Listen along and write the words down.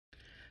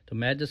The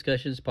Mad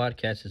Discussions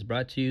podcast is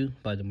brought to you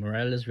by the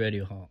Morales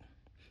Radio Hall.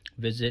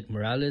 Visit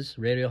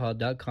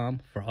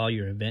moralesradiohall.com for all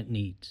your event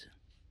needs.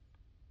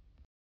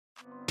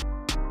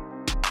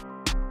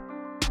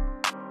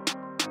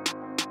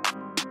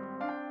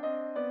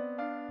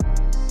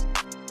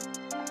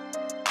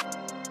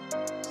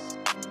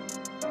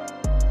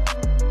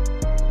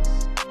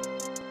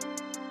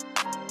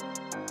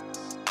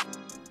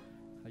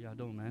 How y'all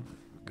doing, man?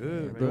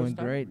 Good. Doing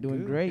great,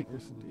 doing great.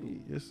 Yes,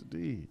 indeed. Yes,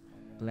 indeed.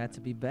 Glad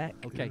to be back.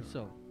 Okay,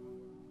 so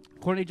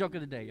corny joke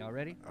of the day. Y'all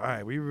ready? All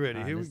right, we ready. All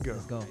right, Here we let's- go.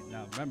 Let's go. Okay,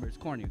 now remember, it's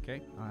corny,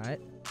 okay? All right.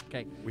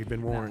 Okay. We've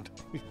been warned.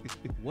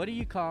 What do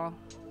you call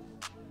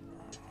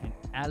an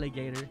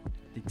alligator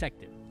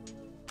detective?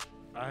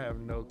 I have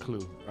no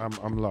clue.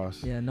 I'm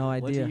lost. Yeah, no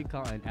What do idea. you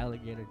call an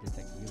alligator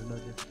detective? You don't know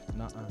this?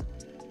 Nuh-uh.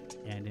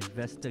 An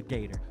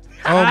investigator.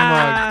 Oh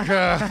my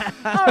God.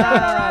 all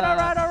right.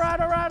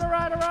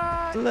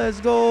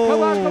 Let's go.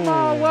 Come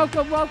on.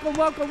 Welcome.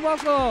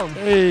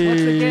 Hey.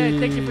 Once again,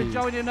 thank you for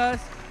joining us.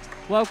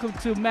 Welcome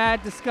to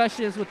Mad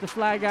Discussions with the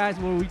Fly Guys,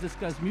 where we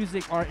discuss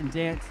music, art, and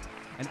dance,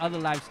 and other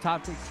life's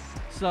topics.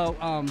 So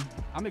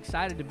I'm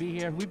excited to be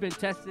here. We've been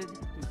tested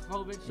with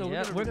COVID, so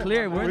Yep, we're we're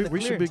clear. We're in We, the we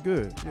clear. should be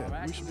good. Yeah, All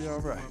right, we should be all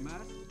right.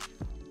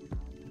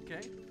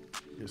 Okay.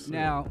 Yes, sir.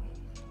 Now,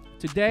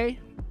 today,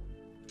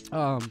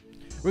 we're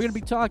going to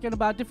be talking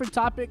about different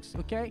topics,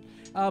 okay?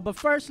 But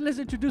first, let's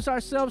introduce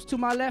ourselves. To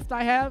my left,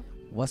 I have...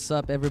 What's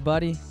up,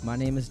 everybody? My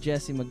name is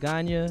Jesse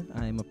Magana.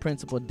 I am a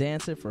principal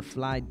dancer for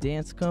Fly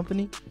Dance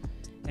Company.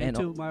 And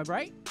to my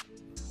right,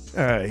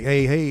 All right.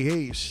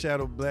 Hey.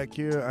 Shadow Black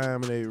here. I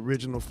am an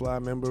original Fly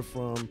member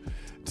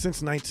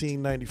since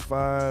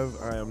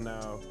 1995. I am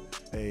now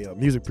a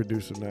music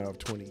producer now of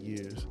 20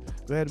 years.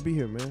 Glad to be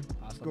here, man.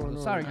 What's going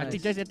on? sorry, I Nice.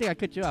 think Jesse, I think I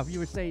cut you off. You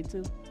were saying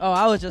too. Oh,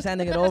 I was just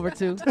handing it over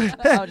to. I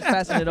was just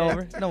passing it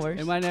over. No worries.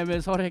 And my name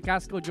is Jorge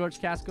Casco, George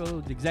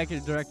Casco, the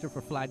executive director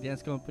for Fly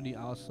Dance Company.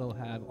 I also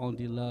have On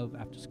the Love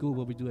after school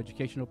where we do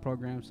educational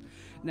programs.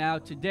 Now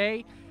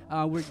today,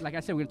 like I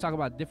said, we're going to talk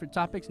about different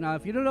topics. Now,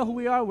 if you don't know who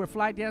we are, we're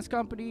Fly Dance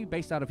Company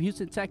based out of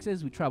Houston,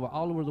 Texas. We travel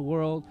all over the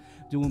world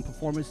doing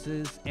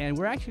performances, and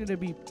we're actually going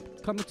to be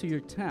coming to your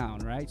town,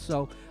 right?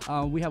 So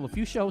we have a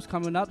few shows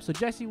coming up. So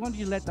Jesse, why don't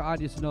you let the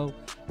audience know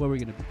where we're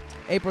going to be?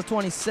 April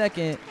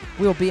 22nd,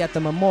 we'll be at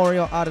the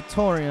Memorial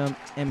Auditorium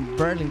in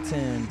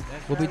Burlington.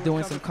 We'll be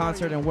doing some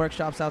concert and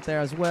workshops out there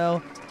as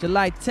well.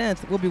 July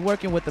 10th, we'll be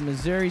working with the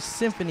Missouri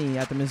Symphony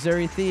at the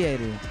Missouri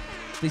Theater.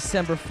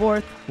 December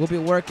 4th, we'll be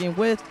working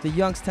with the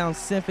Youngstown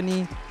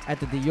Symphony at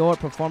the Dior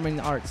Performing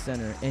Arts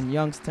Center in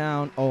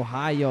Youngstown,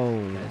 Ohio.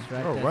 That's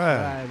right. All That's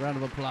right. right. Round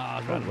of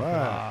applause. Round of All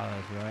right.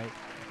 applause. Right.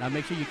 Now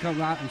make sure you come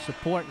out and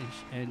support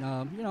and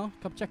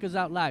come check us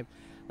out live.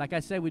 Like I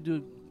said, we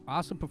do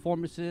awesome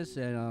performances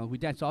and we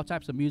dance all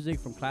types of music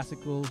from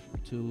classical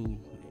to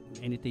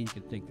anything you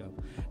can think of.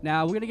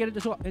 Now we're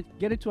gonna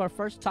get into our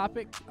first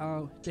topic,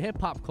 the hip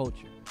hop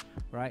culture,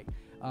 right?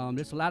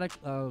 There's a lot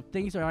of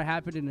things that are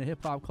happening in the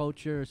hip hop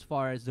culture as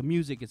far as the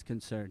music is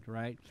concerned,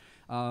 right?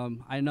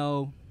 I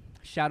know,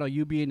 Shadow,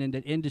 you being in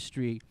the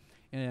industry,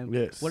 and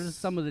Yes. what are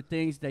some of the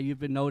things that you've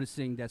been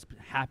noticing that's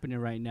happening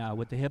right now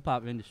with the hip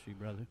hop industry,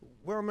 brother?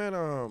 Well, man,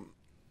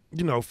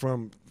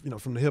 from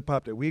the hip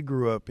hop that we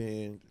grew up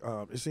in,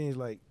 it seems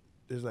like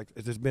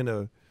there's been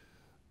a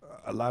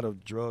lot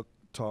of drug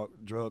talk,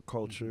 drug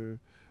culture,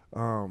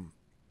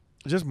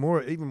 just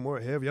even more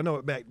heavy. I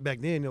know back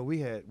then, we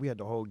had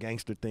the whole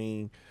gangster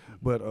thing,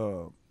 but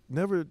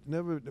never.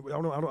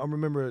 I don't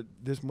remember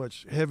this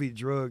much heavy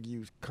drug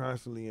use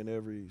constantly in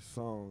every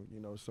song.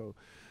 So,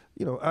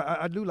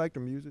 I do like the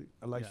music.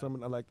 I like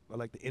Yeah. I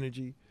like the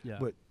energy, Yeah,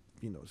 but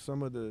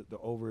some of the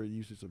over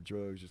usage of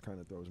drugs just kind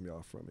of throws me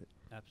off from it.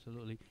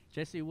 absolutely.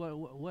 Jesse,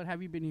 what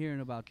have you been hearing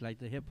about like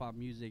the hip hop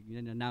music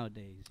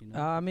nowadays?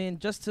 I mean,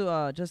 just to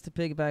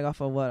piggyback off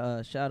of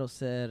what Shadow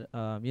said,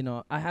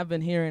 I have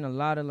been hearing a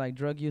lot of like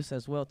drug use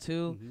as well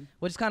too, Mhm.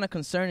 which is kind of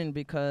concerning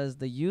because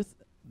the youth,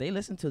 they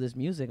listen to this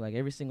music like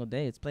every single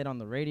day. It's played on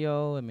the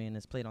radio. I mean,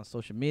 it's played on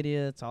social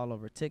media. It's all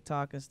over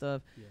TikTok and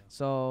stuff. Yeah.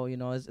 So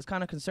it's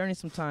kind of concerning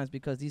sometimes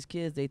because these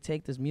kids, they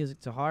take this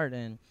music to heart.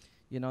 And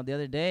the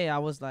other day I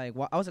was like,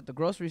 I was at the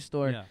grocery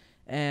store. Yeah.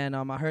 And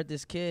I heard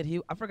this kid,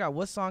 I forgot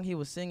what song he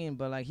was singing,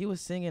 but like he was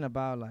singing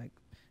about like,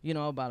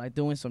 about like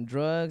doing some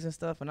drugs and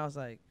stuff. And I was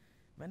like,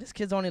 man, this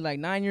kid's only like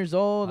 9 years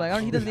old.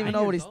 Like he doesn't even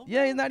know what he's, old?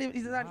 yeah,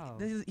 Wow.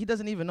 he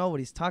doesn't even know what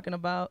he's talking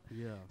about.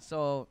 Yeah.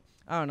 So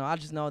I don't know. I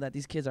just know that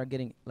these kids are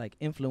getting like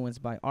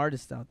influenced by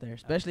artists out there,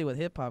 especially with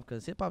hip hop,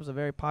 because hip hop is a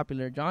very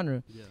popular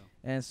genre. Yeah.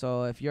 And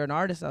so if you're an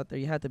artist out there,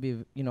 you have to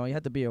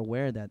be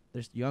aware that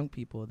there's young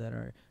people that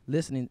are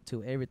listening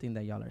to everything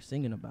that y'all are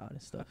singing about and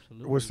stuff.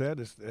 Absolutely. What's sad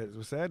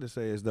to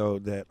say is though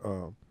that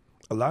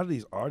a lot of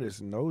these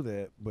artists know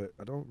that, but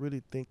I don't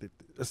really think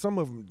that some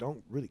of them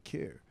don't really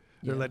care.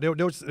 They're Yeah. like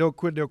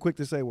they'll quick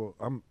to say, well,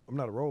 I'm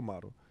not a role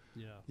model,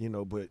 Yeah.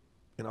 but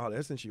in all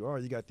essence you are.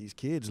 You got these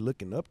kids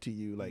looking up to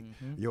you, like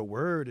Mhm. your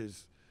word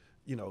is,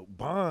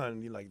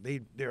 bond. Like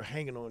they're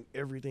hanging on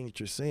everything that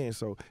you're saying.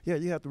 So yeah,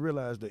 you have to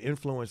realize the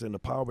influence and the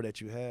power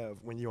that you have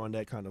when you're on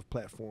that kind of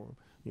platform.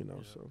 you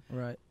know. So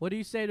Right. What do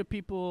you say to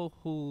people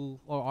who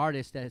or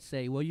artists that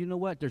say, well, you know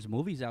what? There's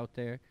movies out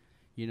there,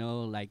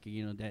 like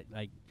that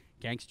like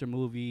gangster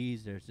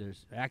movies.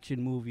 There's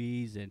action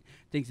movies and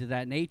things of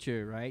that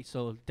nature, right?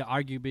 So the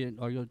argument,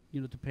 or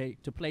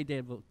to play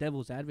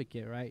devil's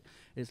advocate, right?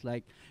 It's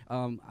like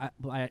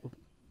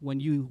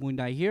when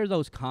I hear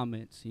those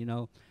comments,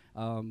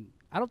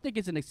 I don't think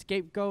it's an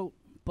scapegoat.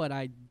 But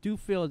I do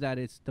feel that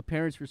it's the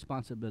parent's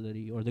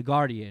responsibility, or the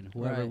guardian,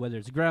 whoever, Right. whether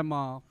it's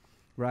grandma,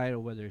 right, or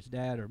whether it's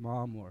dad or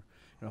mom, or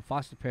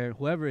foster parent,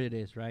 whoever it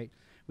is, right.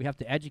 We have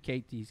to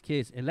educate these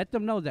kids and let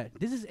them know that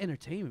this is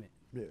entertainment.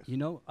 yes.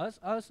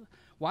 Us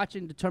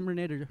watching the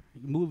Terminator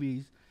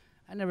movies.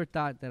 I never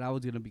thought that I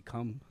was gonna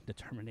become the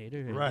Terminator,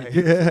 and Right.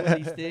 do some of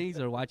these things,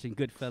 or watching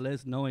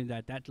Goodfellas, knowing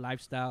that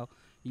lifestyle,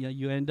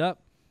 you end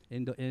up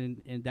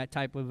in that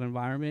type of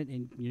environment,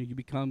 and you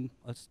become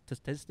a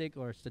statistic,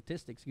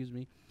 excuse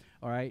me.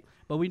 All right,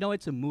 but we know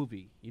it's a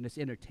movie, it's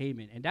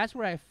entertainment, and that's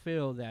where I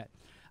feel that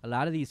a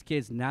lot of these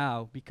kids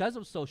now, because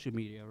of social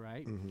media,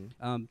 right,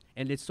 Mm-hmm.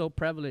 and it's so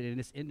prevalent and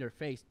it's in their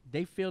face,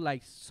 they feel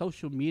like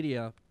social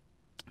media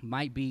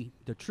might be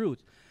the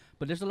truth.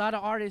 But there's a lot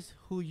of artists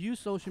who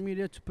use social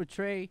media to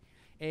portray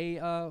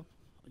a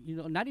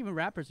not even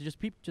rappers, just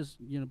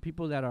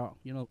people that are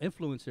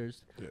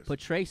influencers, Yes.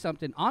 portray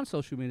something on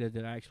social media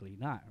that are actually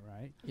not,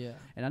 right? Yeah.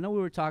 And I know we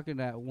were talking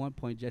at one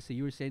point, Jesse,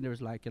 you were saying there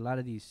was like a lot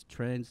of these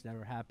trends that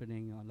were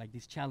happening on like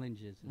these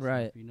challenges and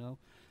Right. stuff,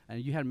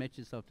 and you had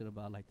mentioned something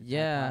about like the Tide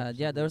Yeah, Pod or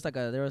yeah. There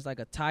something. was like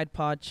a Tide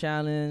Pod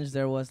challenge.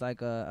 There was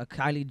like a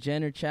Kylie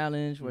Jenner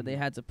challenge where they Mhm.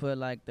 had to put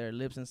like their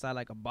lips inside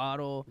like a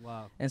bottle,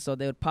 Wow. and so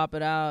they would pop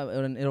it out,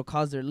 and it'll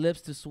cause their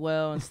lips to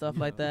swell and stuff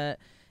like Yeah. that.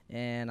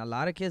 And a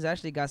lot of kids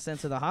actually got sent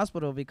to the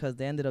hospital because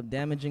they ended up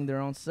damaging their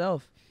own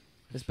self,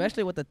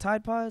 especially with the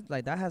Tide Pod.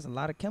 Like that has a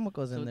lot of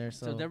chemicals in there.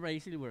 So they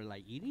basically were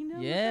like eating them?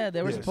 or yeah,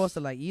 they were Yes. supposed to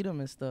like eat them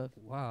and stuff.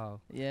 something?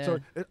 Wow. Yeah. So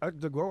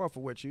to go off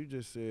of what you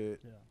just said,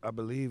 Yeah. I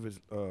believe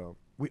is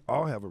we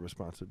all have a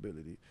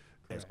responsibility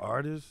as Right.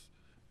 artists,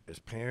 as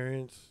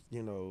parents,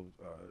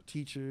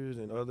 teachers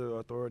and other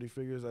authority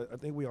figures. I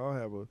think we all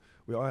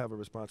have a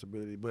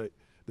responsibility, but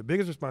the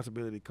biggest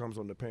responsibility comes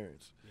on the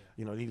parents. Yeah.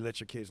 You need to let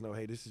your kids know,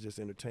 hey, this is just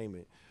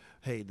entertainment.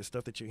 Hey, the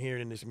stuff that you're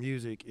hearing in this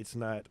music, it's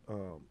not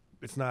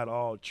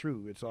all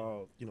true. It's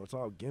all it's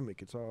all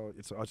gimmick. It's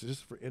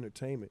just for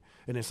entertainment.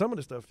 And then some of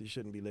the stuff you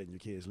shouldn't be letting your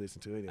kids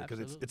listen to anyway, because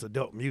it's Absolutely.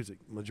 adult music.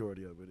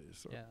 Majority of it is.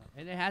 So. Yeah,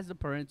 and it has the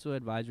parental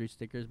advisory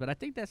stickers, but I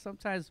think that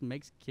sometimes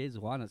makes kids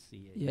want to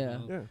see it. Yeah.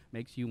 Yeah.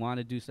 Makes you want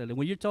to do something.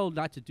 When you're told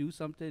not to do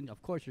something,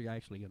 of course you're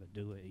actually going to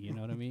do it. You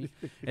know what I mean?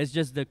 It's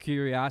just the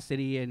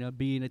curiosity and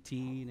being a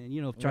teen and,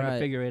 trying to Right.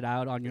 figure it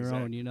out on your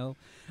own,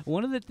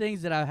 One of the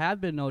things that I have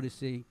been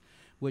noticing,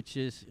 which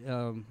is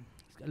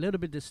a little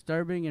bit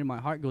disturbing, and my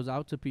heart goes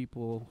out to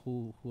people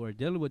who are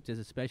dealing with this,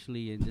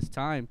 especially in this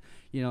time.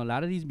 A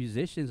lot of these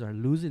musicians are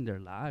losing their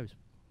lives,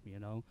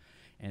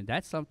 and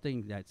that's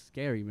something that's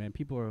scary, man.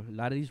 A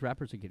lot of these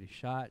rappers are getting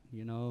shot,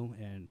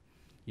 and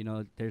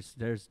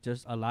there's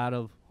just a lot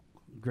of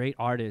great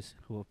artists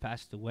who have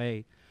passed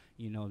away,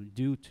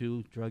 due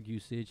to drug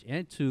usage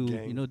and to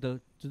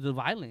the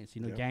violence,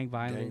 Yeah. gang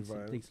violence and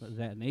violence. things of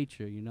that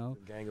nature,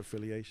 Gang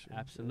affiliation.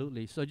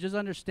 Absolutely. So just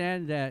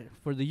understand that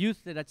for the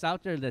youth that's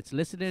out there that's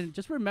listening,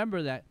 just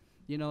remember that,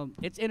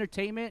 it's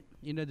entertainment.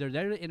 They're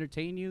there to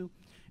entertain you,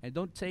 and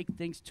don't take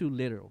things too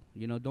literal.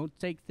 Don't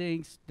take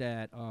things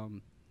that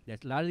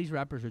that a lot of these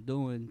rappers are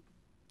doing,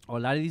 or a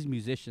lot of these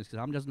musicians, because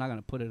I'm just not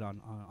gonna put it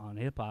on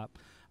hip hop.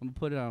 I'm gonna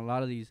put it on a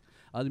lot of these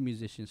other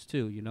musicians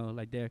too.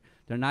 Like they're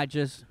not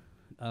just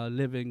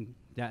living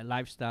that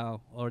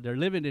lifestyle, or they're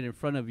living it in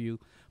front of you,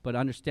 but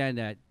understand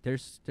that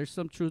there's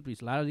some truth,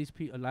 because a lot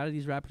of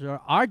these rappers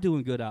are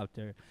doing good out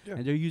there, Yeah.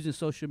 and they're using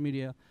social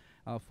media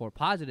for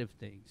positive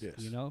things, Yes.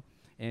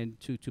 and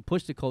to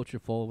push the culture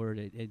forward,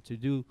 and to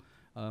do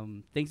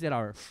things that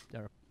are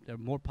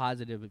more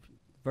positive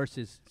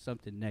versus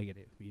something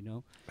negative,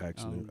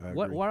 Actually, I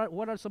what agree.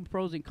 what are some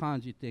pros and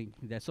cons you think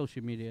that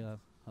social media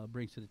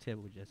brings to the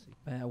table, Jesse?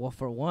 Well,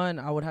 for one,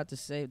 I would have to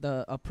say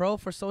a pro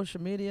for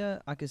social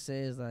media, I could say,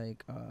 is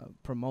like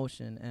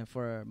promotion, and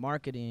for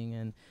marketing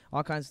and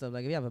all kinds of stuff.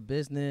 Like if you have a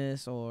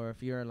business, or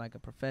if you're like a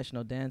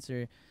professional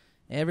dancer,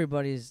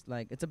 everybody's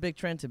like, it's a big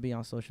trend to be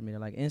on social media,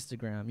 like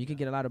Instagram. You can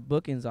get a lot of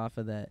bookings off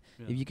of that.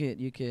 Yeah. If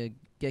you could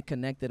get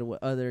connected with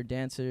other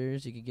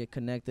dancers, you could get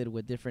connected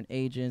with different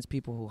agents,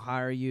 people who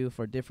hire you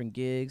for different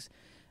gigs.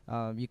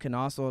 You can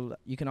also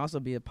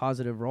be a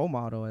positive role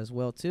model as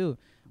well too.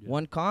 Yeah.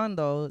 One con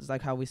though is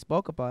like how we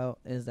spoke about,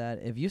 is that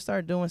if you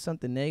start doing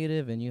something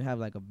negative and you have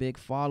like a big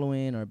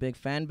following or a big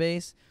fan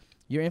base,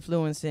 you're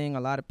influencing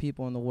a lot of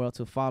people in the world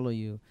to follow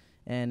you.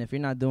 And if you're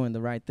not doing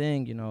the right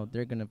thing,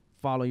 they're gonna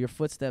follow your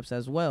footsteps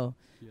as well.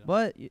 Yeah.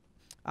 But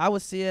I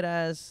would see it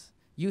as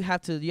you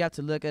have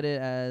to look at it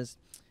as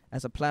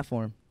a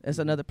platform. It's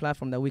Mhm. another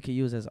platform that we could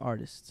use as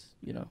artists.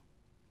 Yes,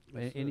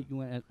 Any, you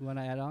want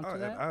to add on to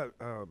that?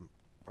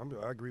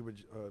 I agree with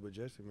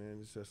Jesse, man.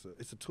 It's just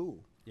it's a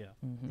tool. Yeah.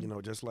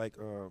 Mhm. Just like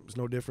it's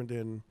no different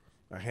than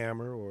a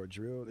hammer or a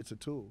drill. It's a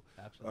tool.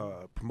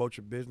 Absolutely. Promote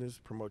your business,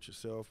 promote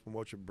yourself,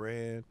 promote your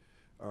brand,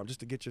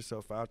 just to get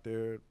yourself out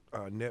there,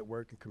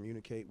 network and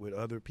communicate with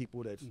other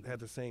people that have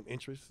the same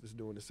interests, that's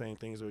doing the same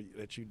things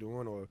that you're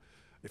doing, or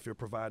if you're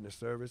providing a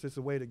service. It's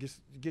a way to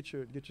get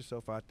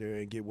yourself out there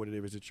and get what it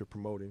is that you're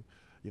promoting,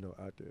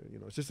 out there.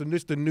 It's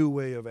just a new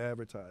way of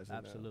advertising.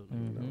 Absolutely.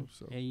 Now,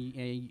 so.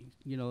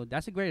 And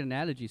that's a great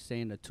analogy,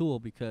 saying a tool,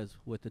 because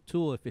with the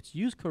tool, if it's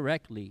used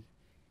correctly,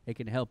 it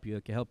can help you.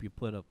 It can help you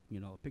put up,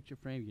 a picture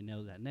frame. You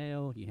nail that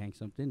nail. You hang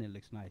something. It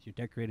looks nice. You're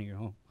decorating your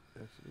home.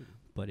 Absolutely.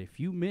 But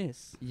if you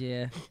miss,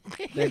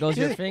 there goes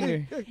your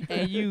finger,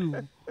 and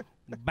you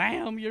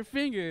bam your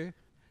finger,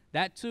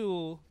 that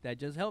tool that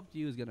just helped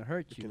you is gonna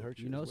hurt you. Can hurt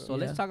you. Know. As well. So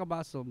let's talk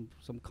about some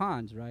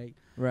cons, right?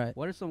 Right.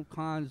 What are some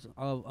cons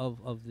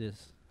of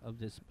this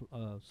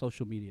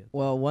social media?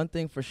 Well, one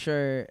thing for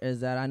sure is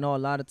that I know a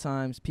lot of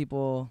times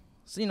people,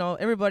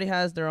 everybody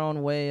has their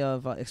own way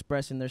of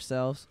expressing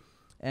themselves.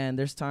 And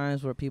there's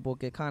times where people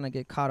get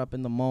caught up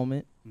in the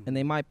moment, and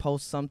they might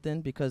post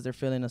something because they're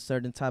feeling a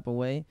certain type of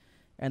way,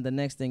 and the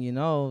next thing you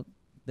know,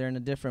 they're in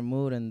a different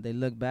mood, and they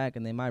look back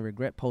and they might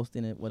regret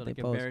posting it. What they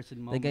post,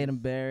 they get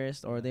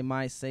embarrassed, or they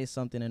might say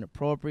something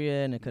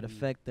inappropriate, and it could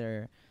affect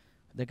it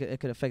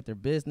could affect their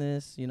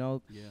business.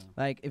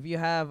 Like if you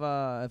have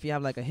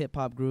like a hip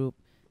hop group,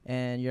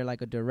 and you're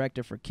like a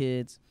director for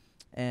kids,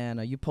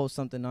 and you post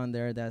something on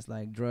there that's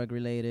like drug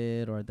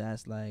related, or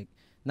that's like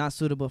not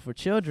suitable for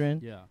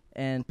children,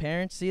 and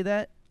parents see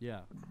that,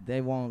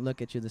 they won't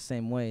look at you the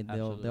same way.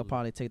 They'll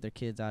probably take their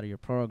kids out of your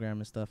program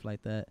and stuff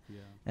like that,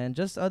 and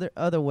just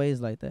other ways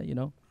like that,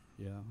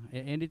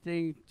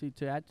 Anything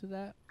to add to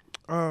that?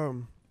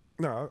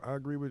 No, I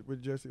agree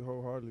with Jesse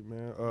wholeheartedly,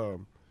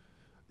 man.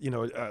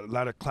 A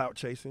lot of clout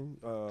chasing.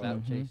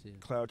 Clout chasing.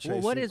 Clout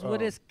chasing. Well,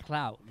 what is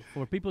clout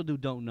for people who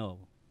don't know?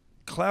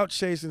 Clout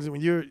chasing is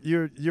when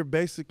you're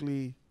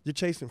basically, you're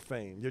chasing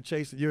fame.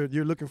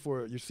 You're looking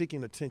for, you're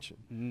seeking attention,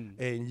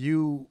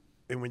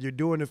 and when you're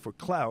doing it for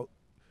clout,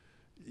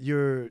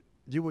 you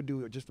would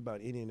do just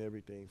about any and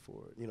everything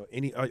for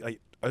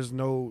it. There's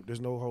no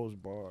holds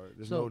barred.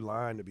 There's no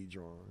line to be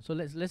drawn. So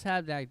let's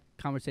have that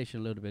conversation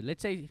a little bit.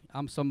 Let's say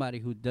I'm somebody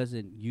who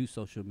doesn't use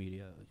social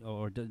media,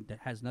 or that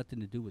has nothing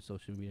to do with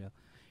social media.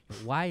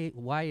 Why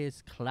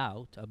is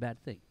clout a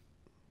bad thing?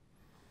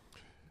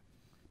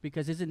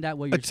 Because isn't that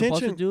what you're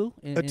supposed to do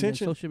in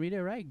social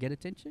media, right? Get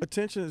attention?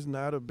 Attention is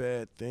not a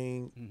bad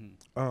thing.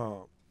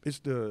 It's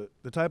the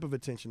type of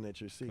attention that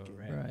you're seeking.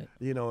 Right.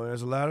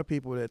 There's a lot of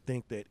people that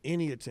think that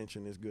any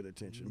attention is good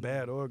attention,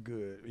 bad or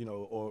good.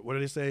 Or what do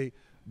they say?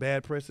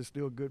 Bad press is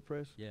still good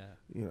press. Yeah.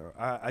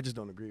 I just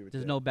don't agree with that.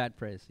 There's no bad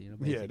press.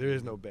 Yeah, there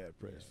is no bad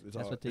press. Yeah.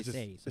 That's what they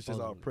say. It's just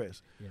all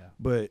press. Yeah.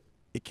 But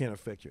it can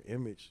affect your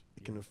image.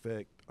 It can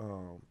affect.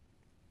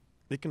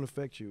 It can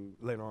affect you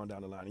later on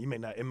down the line.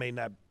 It may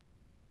not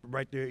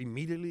right there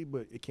immediately,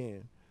 but it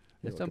can.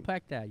 Let's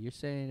unpack that. You're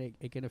saying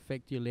it can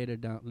affect you later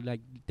down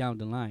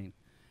the line.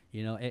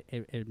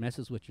 It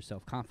messes with your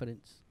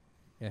self-confidence.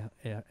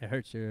 It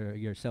hurts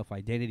your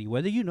self-identity,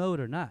 whether you know it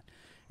or not.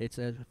 It's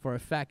for a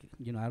fact.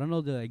 I don't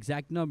know the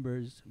exact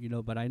numbers.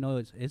 But I know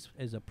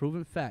it's a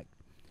proven fact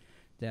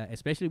that,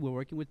 especially we're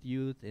working with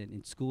youth and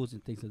in schools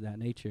and things of that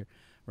nature,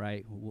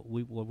 right?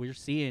 What we're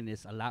seeing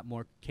is a lot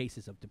more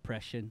cases of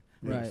depression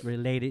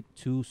related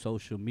to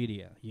social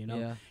media,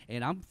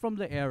 And I'm from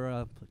the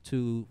era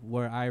to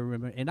where I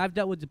remember, and I've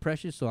dealt with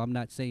depression, so I'm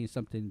not saying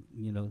something,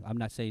 I'm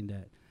not saying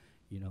that,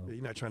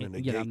 you're not trying to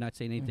negate. I'm not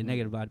saying anything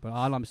negative about it, but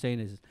all I'm saying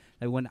is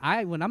that when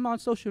I'm on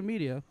social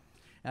media,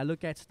 I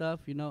look at stuff,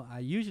 I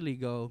usually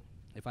go,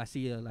 if I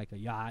see like a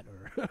yacht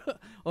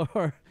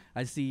or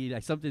I see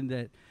like something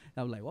that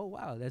I'm like, oh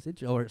wow, that's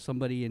interesting, or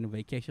somebody in a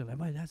vacation, like,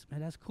 man,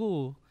 that's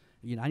cool.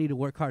 I need to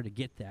work hard to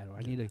get that, or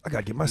I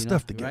gotta get my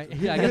stuff together. Right?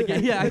 Yeah, I gotta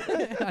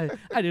get.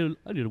 I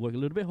need to work a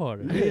little bit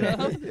harder. Yeah.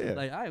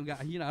 Like I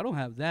don't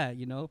have that.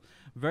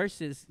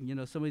 Versus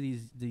some of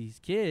these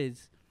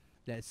kids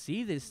that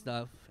see this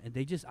stuff and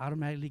they just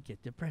automatically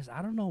get depressed.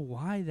 I don't know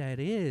why that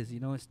is.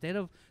 Instead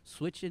of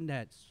switching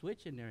that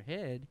switch in their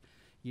head,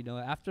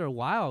 after a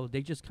while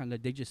they just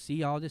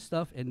see all this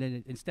stuff, and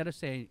then instead of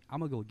saying I'm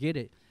gonna go get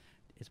it,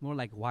 it's more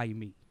like, why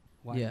me?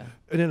 Why yeah. me?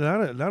 And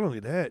then not only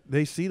that,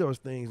 they see those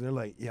things and they're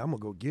like, yeah, I'm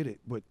gonna go get it,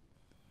 but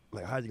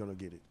like, how you gonna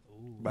get it?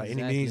 Ooh, By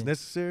any means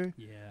necessary.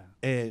 Yeah.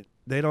 And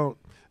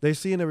they're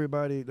seeing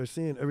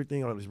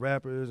everything on these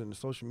rappers and the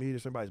social media.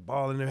 Somebody's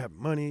balling, they're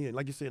having money, and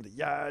like you said, the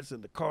yachts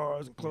and the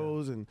cars and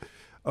clothes, and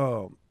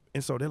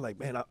so they're like,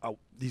 man,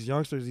 these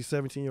youngsters, these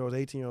 17-year-olds,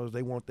 18-year-olds,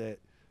 they want that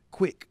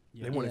quick.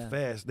 Yeah. They want it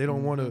fast. They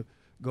don't want to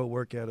go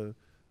work at a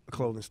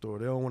clothing store.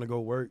 They don't want to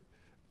go work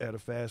at a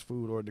fast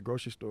food or the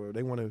grocery store.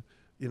 They want to,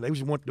 they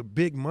just want the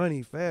big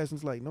money fast. And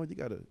it's like, no, it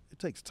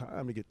takes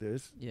time to get there.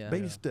 It's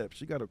baby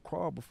steps. You got to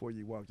crawl before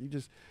you walk.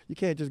 You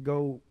can't just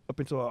go up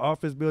into an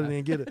office building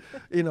and get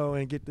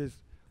and get this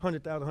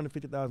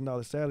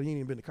 $150,000 salary. You ain't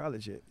even been to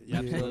college yet.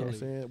 Yeah, You know what I'm absolutely.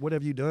 saying? What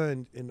have you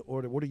done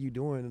what are you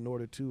doing in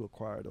order to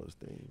acquire those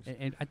things?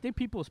 And I think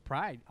people's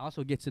pride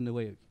also gets in the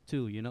way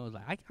too. You know, it's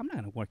like I'm not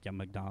gonna work at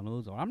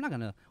McDonald's, or I'm not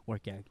gonna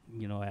work at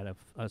at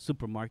a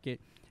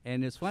supermarket.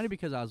 And it's funny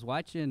because I was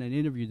watching an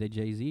interview that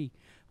Jay-Z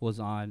was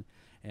on,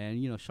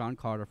 and Sean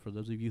Carter. For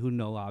those of you who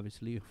know,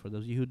 obviously, for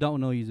those of you who don't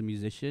know, he's a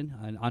musician,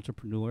 an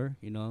entrepreneur.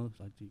 So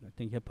I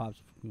think hip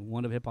hop's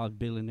one of hip hop's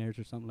billionaires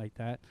or something like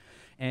that.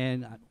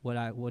 And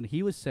when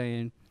he was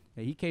saying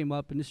that he came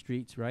up in the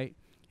streets, right?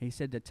 He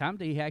said the time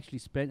that he actually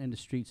spent in the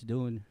streets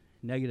doing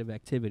negative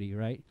activity,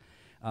 right?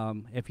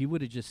 If he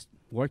would have just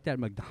worked at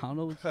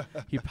McDonald's,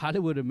 he probably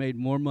would have made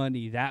more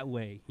money that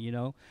way,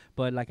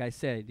 But like I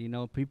said,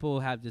 people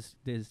have this,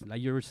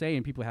 like you were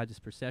saying, people have this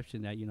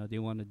perception that, they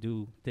want to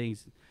do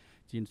things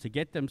to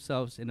get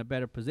themselves in a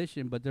better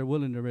position, but they're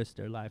willing to risk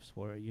their lives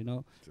for it,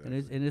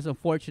 Exactly. And it's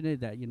unfortunate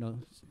that,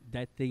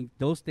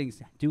 those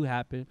things do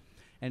happen.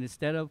 And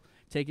instead of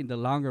taking the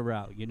longer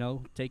route,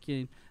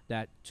 taking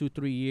that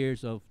 2-3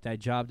 years of that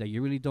job that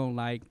you really don't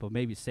like, but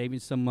maybe saving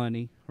some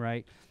money,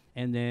 right?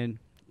 And then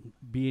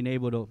being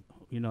able to,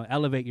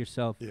 elevate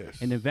yourself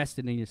Yes. and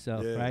investing in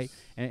yourself, Yes. right?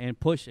 And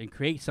push and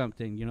create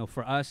something.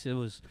 For us, it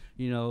was,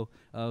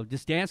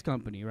 this dance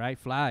company, right?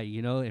 Fly,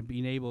 and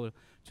being able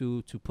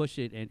to push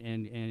it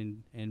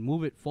and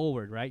move it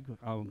forward, right?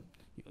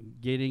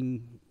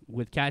 Getting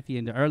with Kathy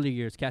in the early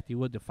years, Kathy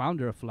Wood, the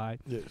founder of Fly,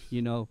 Yes.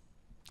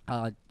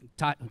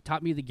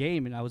 taught me the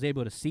game, and I was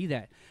able to see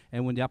that.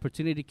 And when the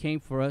opportunity came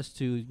for us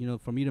to,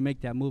 for me to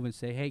make that move and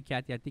say, hey,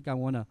 Kathy, I think I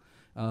want to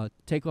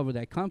take over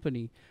that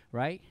company,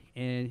 right?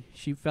 And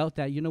she felt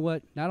that,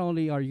 what, not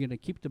only are you going to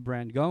keep the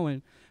brand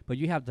going, but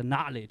you have the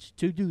knowledge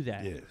to do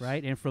that, Yes.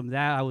 right? And from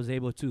that, I was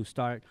able to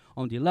start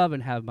on the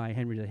 11, have my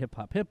Henry the Hip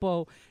Hop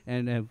Hippo,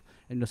 and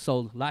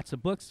sold lots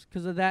of books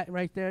because of that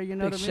right there, you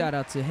know Big what I mean? shout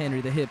out to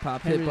Henry the Hip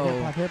Hop Henry the Hippo.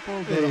 Hip Hop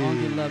Hippo. Go Hey. to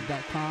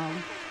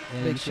onthylove.com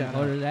and Big you can shout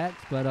order out.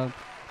 that.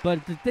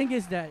 But the thing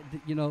is that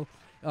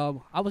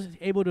I was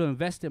able to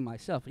invest in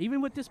myself,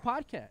 even with this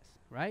podcast,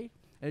 right?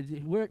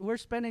 We're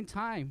spending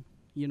time,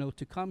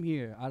 to come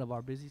here out of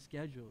our busy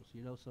schedules,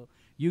 So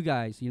you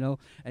guys,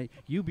 and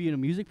you being a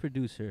music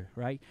producer,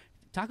 right?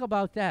 Talk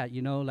about that,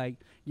 like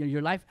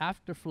your life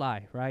after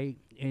Fly, right?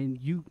 And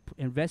you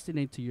invested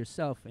into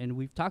yourself. And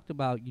we've talked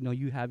about,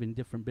 you having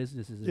different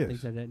businesses and Yes.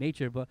 things of that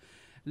nature. But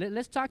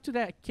let's talk to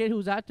that kid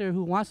who's out there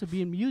who wants to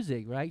be in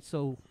music, right?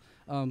 So,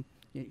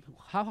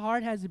 how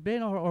hard has it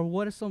been, or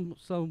what are some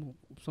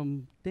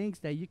things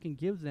that you can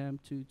give them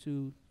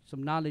to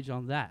some knowledge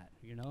on that,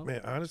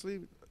 Man,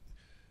 honestly,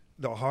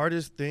 the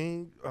hardest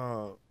thing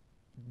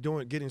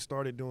getting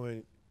started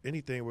doing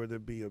anything, whether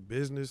it be a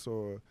business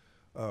or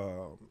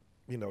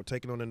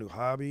taking on a new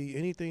hobby,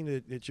 anything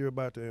that you're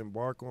about to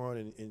embark on,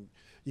 and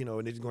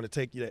it's going to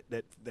take you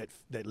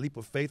that leap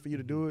of faith for you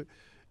to do it.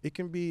 It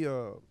can be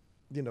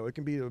it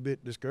can be a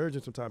bit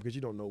discouraging sometimes because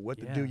you don't know what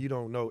to do. Yeah. You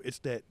don't know. It's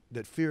that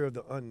fear of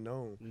the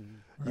unknown.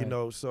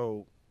 Right.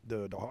 So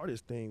the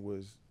hardest thing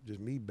was just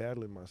me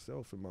battling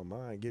myself in my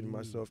mind, getting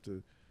myself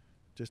to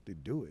just to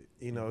do it.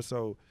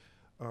 So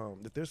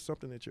if there's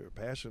something that you're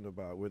passionate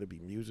about, whether it be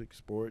music,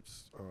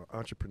 sports,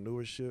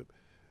 entrepreneurship,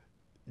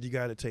 you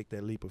got to take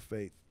that leap of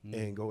faith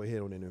and go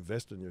ahead and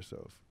invest in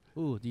yourself.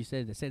 Ooh,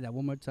 say that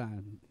one more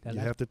time. You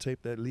have to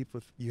take that leap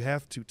of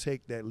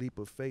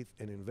faith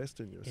and invest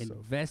in yourself.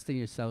 Invest in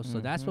yourself. So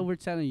that's what we're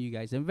telling you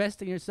guys.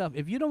 Invest in yourself.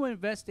 If you don't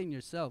invest in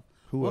yourself,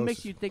 what else?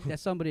 makes you think that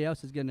somebody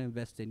else is going to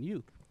invest in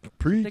you?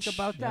 Preach. Think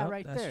about that Yep,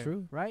 right that's there.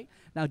 true. Right?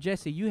 Now,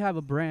 Jesse, you have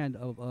a brand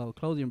of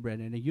clothing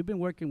brand, and you've been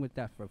working with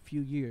that for a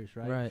few years,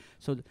 right? Right.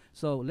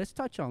 So let's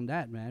touch on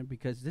that, man,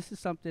 because this is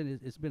something,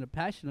 it's been a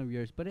passion of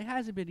yours, but it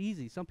hasn't been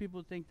easy. Some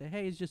people think that,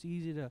 hey, it's just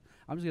easy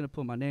I'm just going to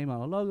put my name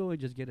on a logo and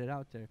just get it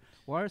out there.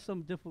 What are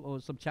some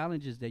some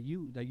challenges that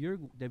you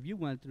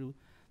went through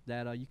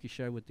that you could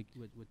share with the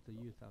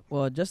youth out there?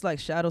 Well, just like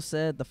Shadow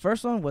said, the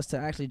first one was to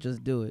actually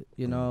just do it.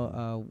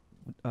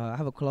 I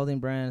have a clothing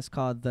brand. It's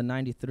called The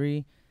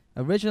 93.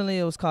 Originally,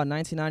 it was called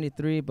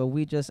 1993, but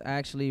we just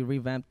actually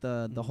revamped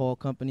the whole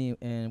company,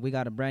 and we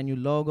got a brand new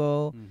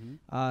logo.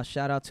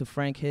 Shout out to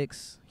Frank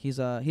Hicks. He's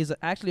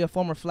actually a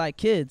former Fly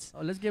Kids.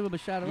 Oh, let's give him a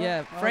shout out.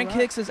 Yeah, Frank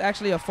Hicks is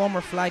actually a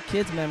former Fly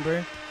Kids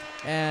member,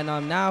 and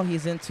now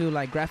he's into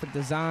like graphic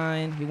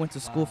design. He went to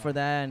school for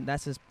that, and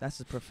that's his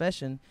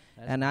profession.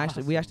 That's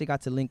We actually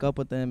got to link up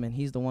with him, and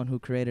he's the one who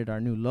created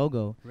our new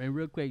logo. And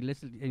real quick,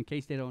 listen, in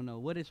case they don't know,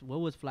 what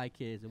was Fly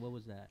Kids and what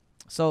was that?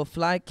 So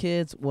Fly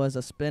Kids was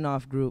a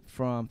spin-off group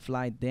from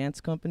Fly Dance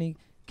Company.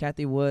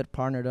 Kathy Wood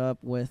partnered up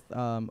with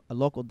a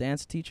local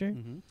dance teacher,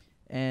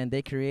 and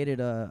they created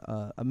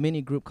a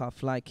mini group called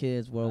Fly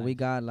Kids, where we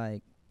got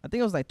I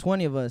think it was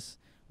 20 of us.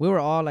 We were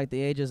all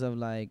the ages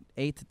of 8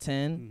 to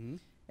 10,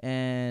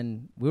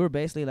 and we were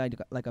basically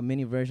like a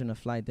mini version of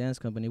Fly Dance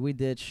Company. We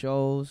did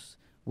shows.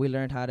 We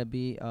learned how to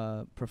be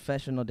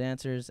professional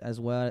dancers as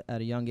well at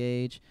a young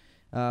age.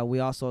 We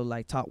also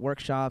taught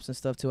workshops and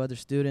stuff to other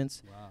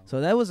students. Wow. So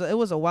it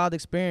was a wild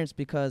experience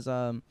because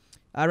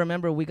I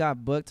remember we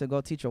got booked to go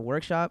teach a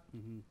workshop,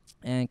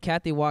 And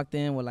Kathy walked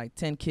in with like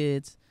 10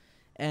 kids.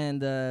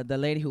 And the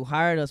lady who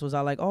hired us was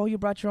all like, "Oh, you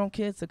brought your own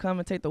kids to come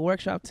and take the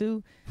workshop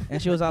too?"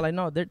 And she was all like,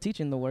 "No, they're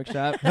teaching the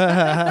workshop." She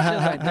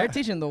was like, "They're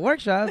teaching the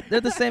workshop.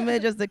 They're the same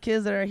age as the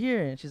kids that are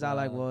here." And she's all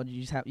like, "Well,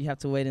 you have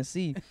to wait and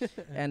see."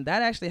 And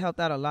that actually helped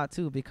out a lot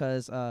too,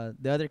 because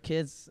the other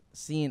kids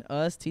seeing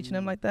us teaching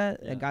them like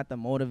that, it got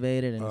them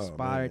motivated and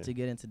inspired to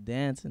get into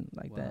dance and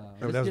like that.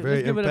 I mean, that's very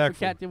let's give it up impactful. for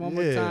Kathy one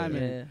more time.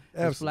 And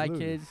absolutely.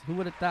 Fly Kids, who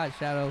would have thought,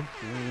 Shadow?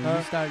 When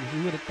you started,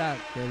 who would have thought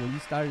that when you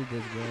started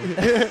this, bro,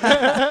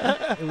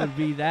 it would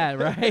be that,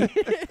 right?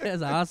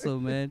 That's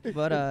awesome, man.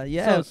 But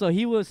yeah. So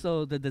he was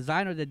the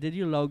designer that did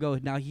your logo.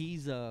 Now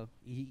he's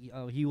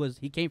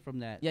he came from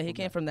that. Yeah, he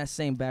came from that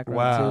same background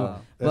Wow. too.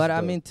 That's But dope.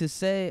 I mean, to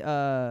say,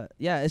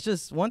 it's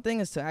just one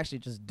thing is to actually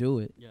just do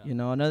it. Yeah. You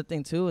know, another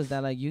thing too is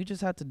that like you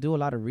just have to do a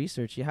lot of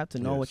research. You have to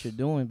know what you're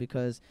doing,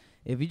 because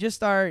if you just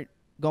start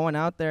going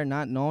out there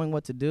not knowing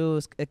what to do,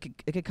 it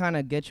could kind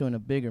of get you in a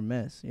bigger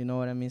mess. You know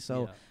what I mean?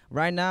 So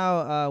right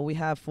now we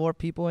have 4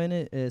 people in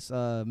it. It's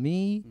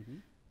me.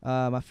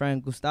 My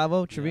friend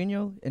Gustavo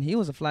Trevino, and he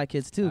was a Fly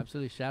Kids too.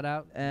 Absolutely, shout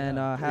out. And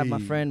I have my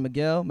friend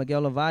Miguel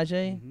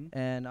Lavalle,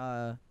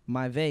 and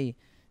my Vey.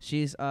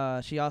 She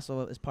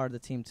also is part of the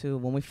team too.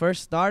 When we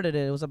first started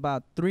it was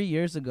about 3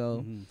 years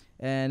ago,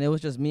 and it was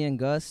just me and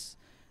Gus,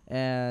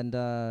 and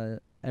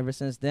ever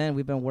since then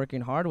we've been working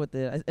hard with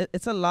it.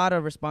 It's a lot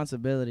of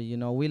responsibility, you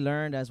know. We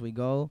learned as we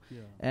go,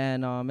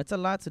 and it's a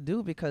lot to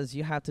do, because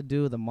you have to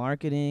do the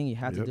marketing, you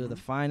have to do the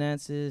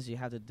finances, you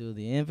have to do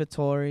the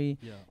inventory,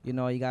 you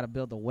know, you got to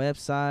build the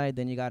website,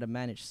 then you got to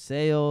manage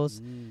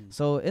sales.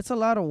 So it's a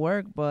lot of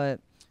work, but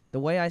the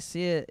way I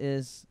see it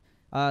is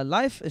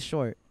life is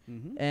short.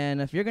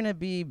 And if you're going to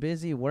be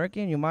busy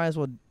working, you might as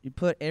well you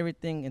put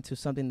everything into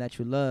something that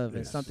you love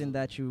and something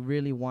that you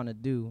really want to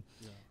do.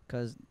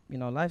 Because, you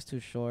know, life's too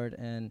short,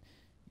 and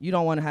you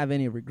don't want to have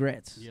any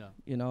regrets.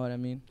 You know what I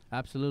mean?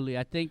 Absolutely.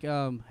 I think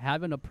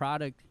having a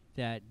product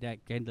that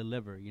can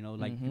deliver, you know,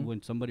 like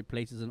when somebody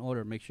places an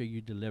order, make sure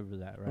you deliver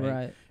that,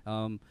 right?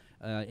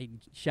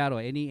 Shadow,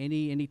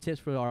 any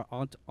tips for our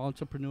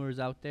entrepreneurs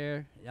out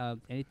there?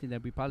 Anything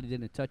that we probably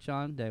didn't touch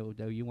on that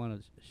you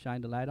want to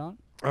shine the light on?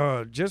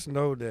 Just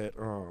know that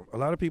a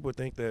lot of people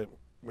think that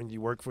when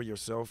you work for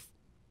yourself,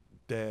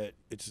 that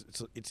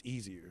it's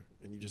easier,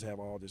 and you just have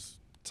all this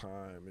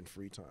time and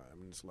free time,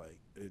 and it's like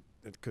it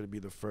could be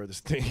the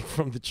furthest thing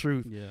from the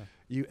truth.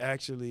 You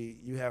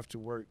have to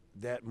work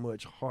that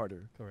much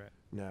harder. Correct.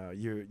 Now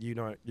you're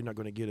not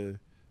going to get a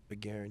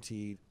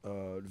guaranteed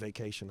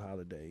vacation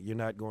holiday. You're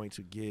not going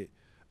to get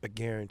a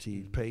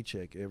guaranteed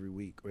paycheck every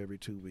week or every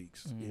 2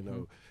 weeks. You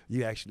know,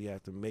 you actually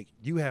have to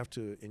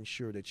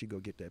ensure that you go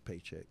get that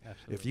paycheck.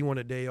 Absolutely. If you want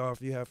a day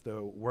off, you have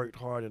to work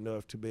hard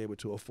enough to be able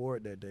to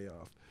afford that day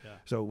off.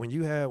 So when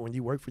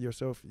you work for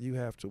yourself, you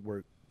have to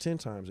work 10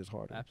 times as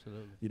harder.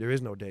 Absolutely. There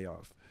is no day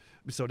off.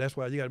 So that's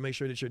why you got to make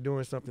sure that you're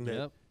doing something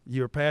that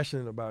you're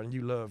passionate about and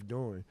you love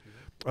doing.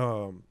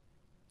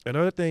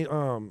 Another thing,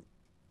 I'm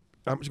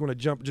just going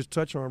to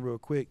touch on real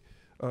quick.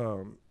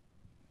 I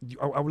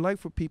would like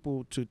for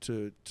people to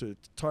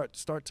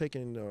start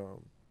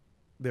taking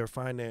their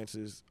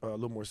finances a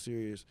little more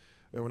serious.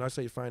 And when I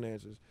say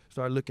finances,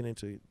 start looking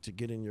into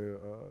getting your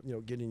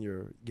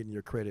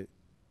credit,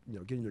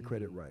 getting your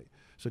credit right,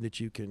 so that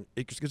you can,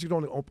 because you can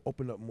only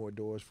open up more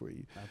doors for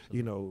you. Absolutely.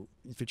 You know,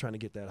 if you're trying to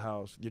get that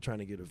house, you're trying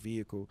to get a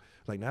vehicle.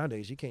 Like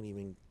nowadays, you can't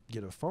even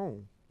get a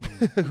phone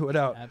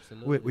without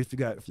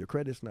if your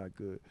credit's not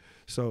good.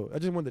 So I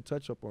just wanted to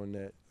touch up on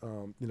that.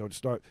 To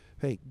start,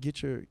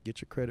 get your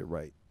credit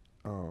right.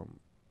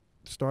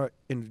 Start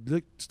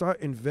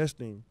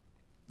investing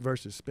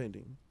versus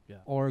spending.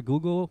 Or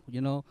Google,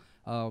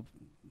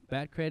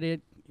 bad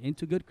credit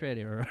into good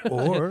credit,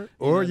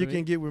 or you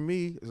can get with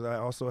me. I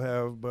also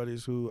have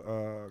buddies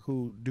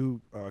who do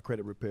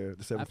credit repair,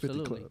 the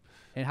 750 Club.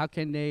 And how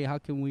can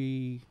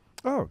we?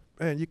 Oh,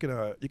 and you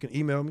can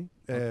email me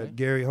at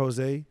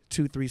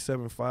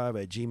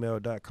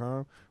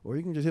GaryJose2375@gmail.com, or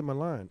you can just hit my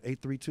line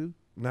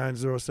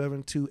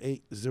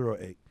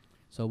 832-907-2808.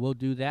 So we'll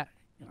do that.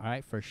 All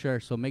right, for sure.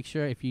 So make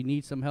sure if you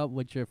need some help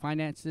with your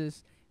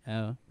finances,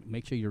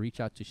 make sure you reach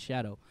out to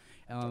Shadow.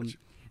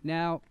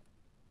 Now,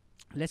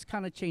 let's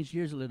kind of change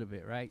gears a little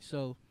bit, right?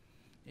 So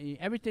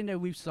everything that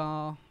we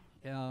saw,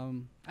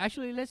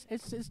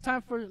 it's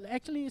time for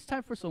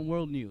some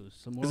world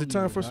news. Is it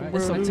time for some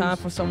world news? It's time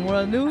for some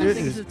world news. It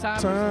is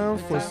time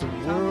for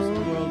some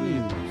world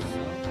news.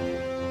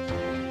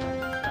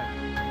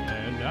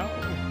 And now,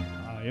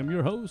 I am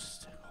your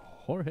host,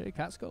 Jorge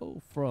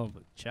Casco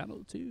from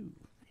Channel 2.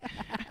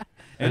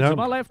 And to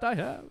my left, I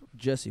have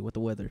Jesse with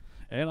the weather.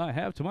 And I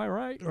have to my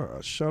right,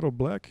 Shadow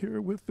Black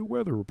here with the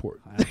weather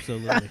report.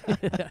 Absolutely.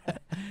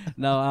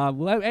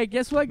 Hey,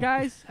 guess what,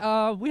 guys?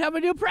 We have a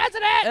new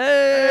president.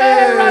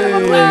 Hey, round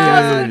of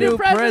applause for the new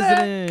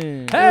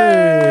president.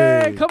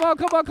 Hey, come on.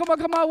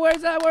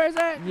 Where's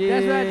that?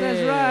 Yeah.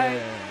 That's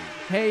right.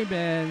 Hey,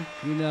 man,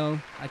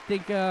 I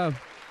think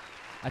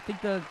I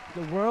think the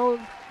world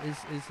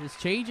is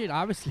changing.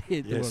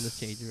 Obviously, the world is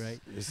changing, right?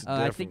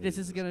 I think this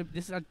is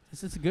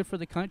good for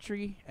the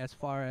country as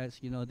far as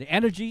the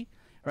energy,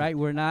 right?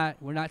 We're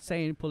not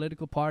saying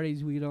political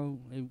parties. We're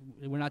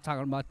not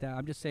talking about that.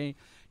 I'm just saying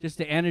just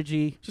the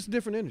energy. Just a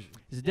different energy.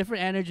 It's a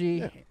different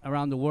energy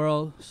around the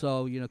world.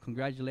 So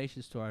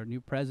congratulations to our new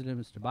president,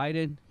 Mr.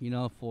 Biden.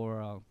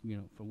 For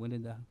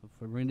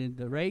winning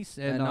the race,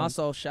 and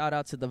also shout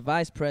out to the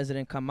vice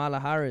president, Kamala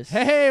Harris.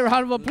 Hey,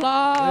 round of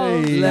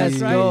applause! Hey, that's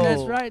right.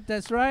 go.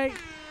 That's right.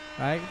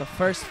 Right. The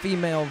first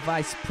female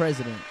vice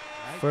president.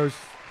 First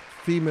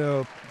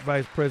female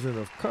vice president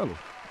of color.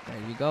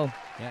 There you go.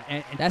 Yeah,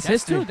 and that's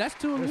history. That's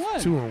 2 and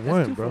 1. 2 and 1,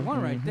 that's 2 bro. for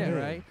 1 right there,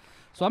 right?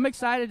 So I'm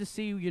excited to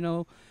see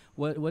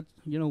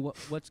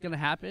what's gonna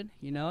happen,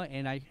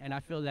 and I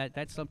feel that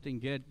that's something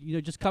good.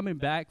 Just coming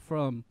back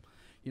from,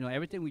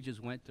 everything we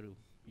just went through,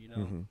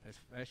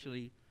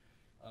 especially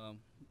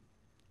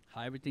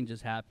how everything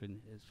just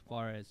happened as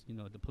far as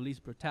the police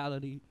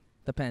brutality,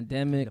 the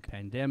pandemic.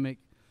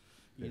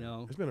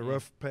 It's been a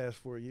rough past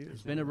 4 years.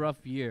 It's been a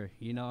rough year.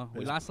 We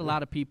lost a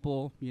lot of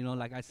people.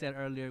 Like I said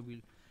earlier,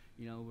 we're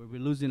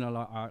losing a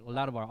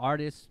lot of our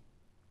artists.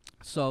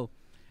 So,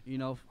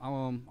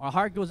 our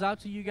heart goes out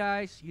to you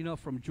guys.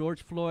 From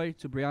George Floyd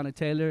to Breonna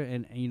Taylor,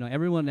 and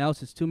everyone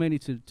else. It's too many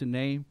to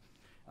name.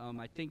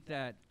 I think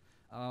that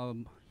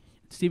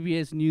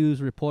CBS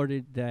News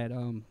reported that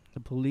the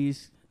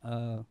police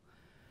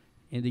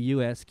in the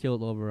U.S.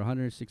 killed over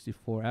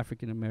 164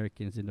 African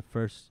Americans in the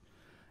first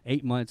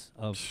 8 months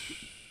of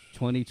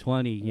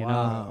 2020,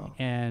 Wow.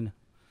 and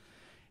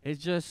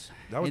it's just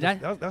that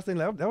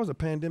was a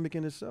pandemic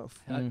in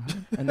itself. And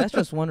that's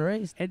just one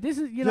race. and this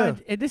is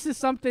and this is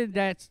something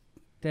that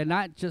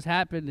not just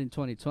happened in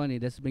 2020.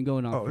 That's been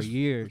going on for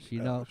years,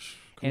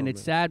 and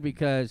it's sad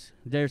because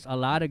there's a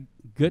lot of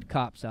good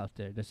cops out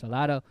there. There's a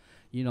lot of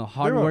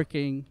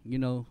hardworking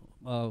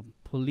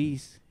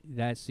police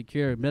that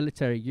secure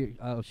military.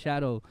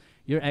 Shadow,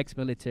 you're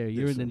ex-military.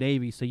 You're in the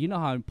Navy, so you know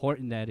how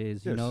important that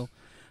is. Yes.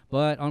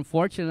 But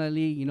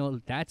unfortunately,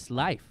 that's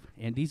life,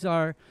 and these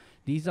are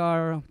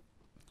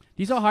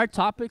hard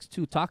topics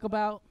to talk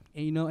about,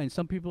 and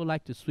some people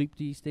like to sweep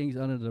these things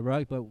under the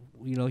rug. But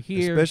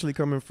here, especially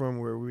coming from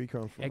where we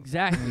come from,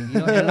 exactly.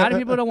 A lot of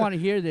people don't want to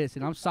hear this,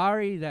 and I'm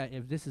sorry that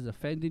if this is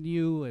offending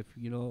you, if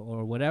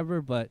or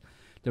whatever. But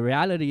the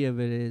reality of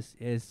it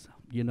is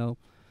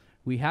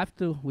we have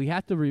to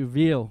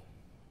reveal,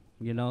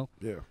 we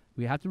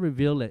have to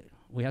reveal it.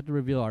 We have to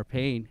reveal our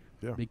pain,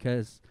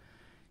 because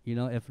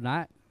if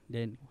not,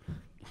 then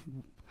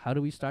how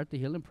do we start the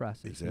healing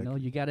process?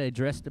 Exactly. You got to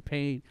address the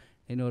pain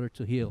in order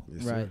to heal.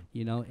 Yes, right.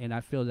 sir. And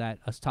I feel that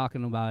us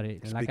talking about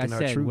it, and like I Speaking our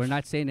said, truth. we're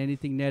not saying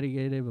anything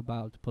negative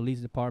about the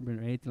police department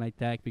or anything like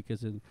that,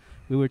 because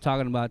we were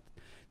talking about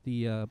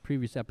the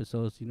previous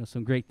episodes,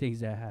 some great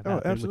things that have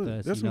happened absolutely. with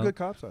us. There's some good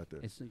cops out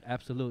there. It's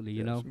absolutely,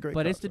 some great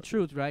but it's cops the out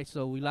truth, right?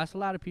 So we lost a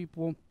lot of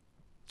people,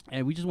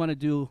 and we just want to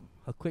do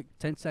a quick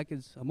 10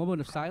 seconds, a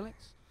moment of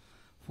silence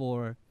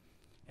for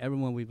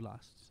everyone we've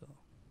lost. So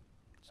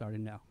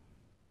starting now.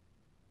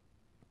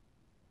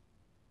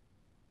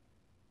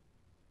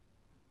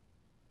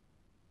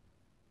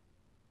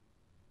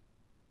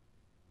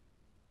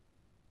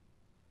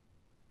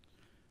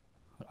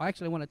 I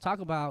actually want to talk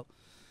about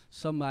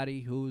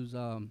somebody who's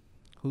an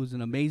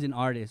amazing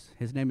artist.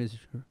 His name is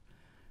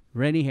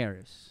Rennie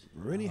Harris.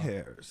 Rennie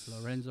Harris.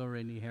 Lorenzo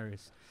Rennie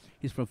Harris.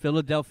 He's from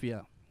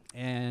Philadelphia,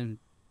 and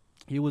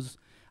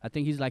I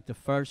think he's like the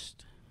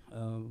first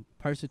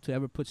person to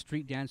ever put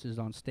street dancers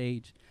on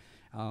stage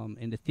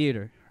in the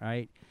theater,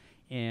 right?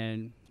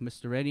 And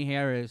Mr. Rennie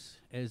Harris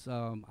is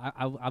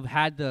I've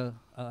had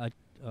a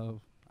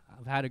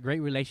great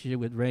relationship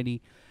with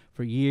Rennie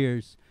for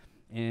years,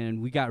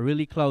 and we got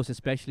really close,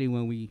 especially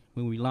when we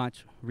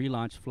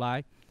relaunched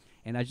Fly.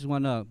 And I just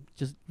want to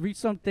read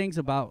some things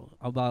about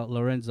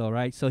Lorenzo,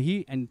 right? So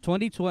in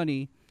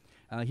 2020,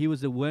 he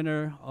was the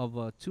winner of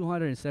a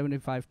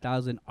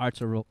 $275,000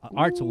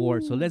 Arts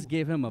Award. So let's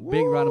give him a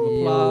big round of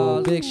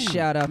applause. Big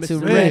shout out to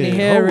Mr. Rennie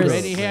Harris.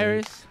 Rennie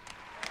Harris.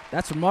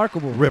 That's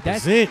remarkable.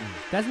 Representing.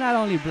 That's not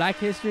only Black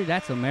history,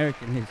 that's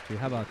American history.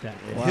 How about that?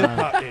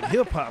 Wow.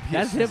 Hip hop.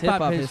 That's hip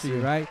hop history,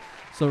 right?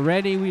 So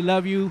Rennie, we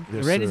love you.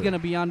 Yes, Rennie's sir. gonna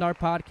be on our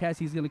podcast.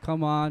 He's gonna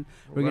come on.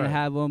 We're gonna Right.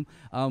 have him.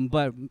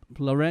 But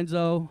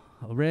Lorenzo,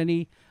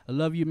 Rennie, I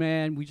love you,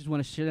 man. We just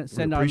want to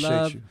send our appreciate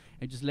love you.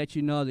 and just let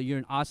you know that you're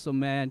an awesome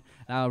man.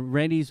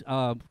 Rennie's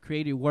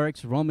creative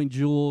works, Roman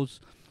Jewels.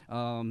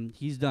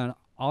 He's done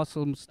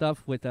awesome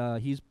stuff with.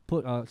 He's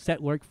put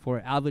set work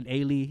for Alvin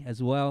Ailey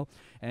as well.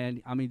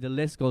 And I mean, the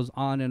list goes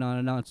on and on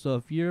and on. So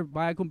if you're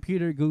by a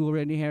computer, Google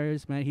Rennie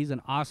Harris, man. He's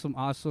an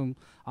awesome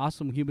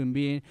human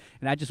being.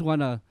 And I just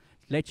want to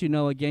let you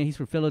know again, he's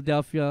from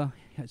Philadelphia.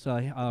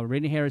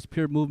 Rennie Harris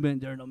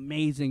Puremovement. They're an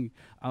amazing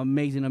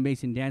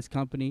dance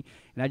company,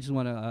 and I just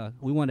want to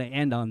we want to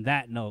end on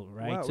that note,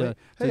 right? Wow,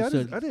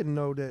 I didn't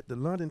know that the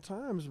London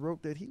Times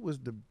wrote that he was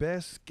the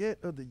best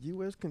sket of the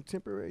U.S.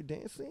 contemporary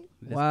dance scene.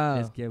 Wow.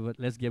 Let's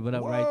give it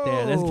up right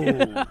there. Let's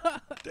give it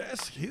up.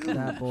 That's huge.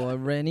 That boy,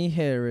 Rennie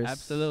Harris.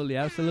 Absolutely.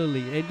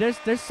 And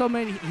there's so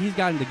many. He's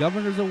gotten the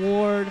Governor's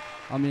Award.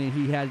 I mean,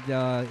 he had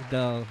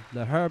the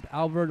Herb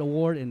Albert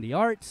Award in the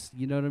arts.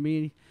 You know what I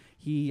mean?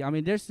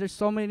 There's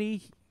so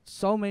many.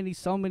 He's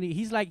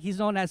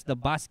known as the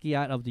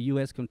Basquiat of the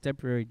U.S.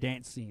 contemporary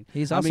dance scene.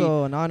 He's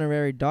also an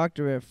honorary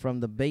doctorate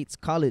from the Bates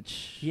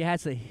College. He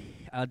has a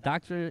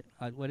doctorate.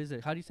 What is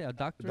it? How do you say a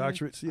doctorate?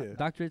 Doctorates, yeah.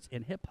 Doctorates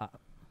in hip hop.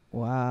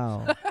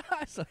 Wow.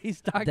 So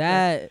he's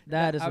doctor.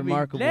 That is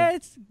remarkable.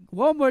 Let's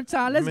one more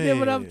time. Let's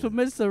give it up to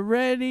Mr.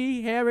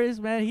 Rennie Harris,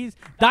 man. He's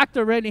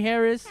Dr. Rennie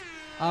Harris.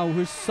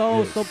 We're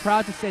so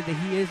proud to say that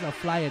he is a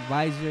fly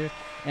advisor.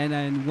 And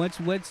then once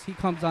he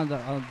comes on the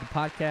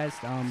podcast,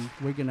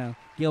 we're gonna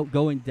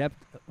go in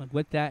depth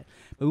with that.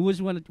 But we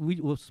just want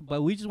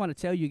to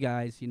tell you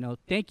guys,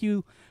 thank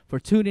you for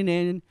tuning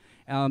in.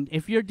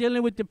 If you're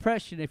dealing with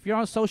depression, if you're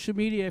on social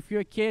media, if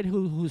you're a kid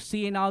who's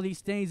seeing all these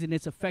things and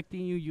it's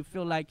affecting you, you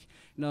feel like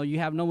you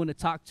have no one to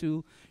talk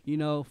to.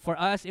 For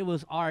us, it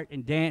was art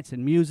and dance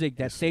and music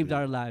that saved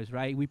our lives,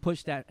 right? We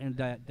pushed that and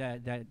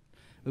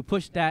we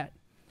pushed that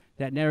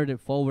narrative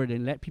forward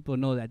and let people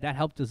know that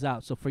helped us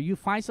out. So for you,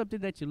 find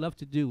something that you love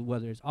to do,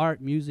 whether it's art,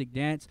 music,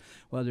 dance,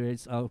 whether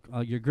it's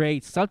your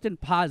grades, something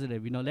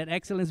positive. Let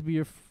excellence be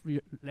your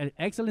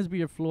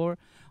floor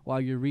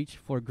while you reach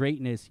for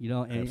greatness.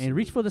 And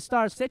reach for the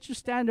stars. Set your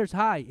standards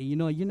high. You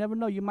never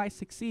know, you might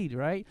succeed,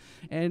 right?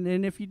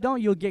 And if you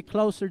don't, you'll get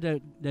closer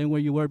than where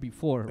you were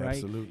before, right?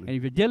 Absolutely. And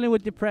if you're dealing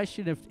with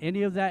depression, if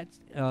any of that,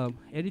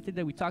 anything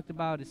that we talked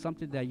about is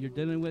something that you're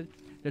dealing with,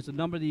 there's a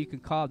number that you can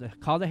call.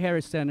 Call the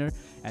Harris Center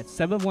at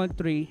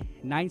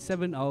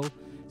 713-970-7000.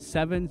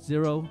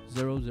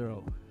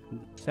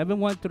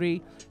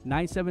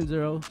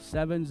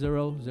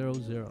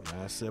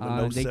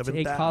 713-970-7000. They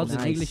take calls in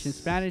English and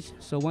Spanish.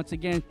 So once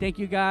again, thank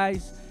you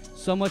guys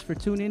so much for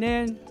tuning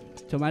in.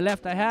 To my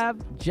left, I have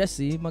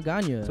Jesse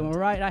Magana. To my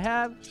right, I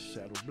have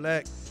Shadow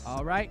Black.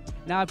 All right.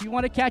 Now, if you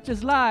want to catch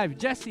us live,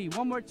 Jesse,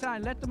 one more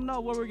time, let them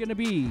know where we're going to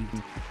be.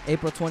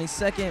 April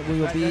 22nd, we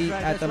will be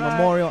at the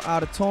Memorial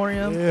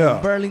Auditorium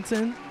in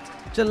Burlington.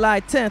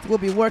 July 10th, we'll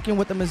be working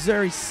with the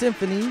Missouri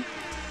Symphony.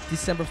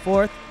 December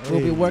 4th,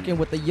 we'll be working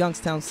with the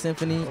Youngstown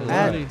Symphony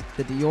at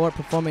the Dior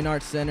Performing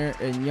Arts Center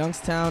in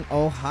Youngstown,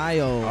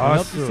 Ohio.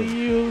 Awesome. Hope to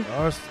see you.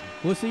 Awesome.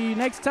 We'll see you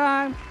next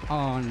time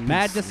on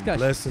Mad Discussion.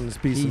 Blessings,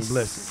 peace and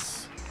blessings.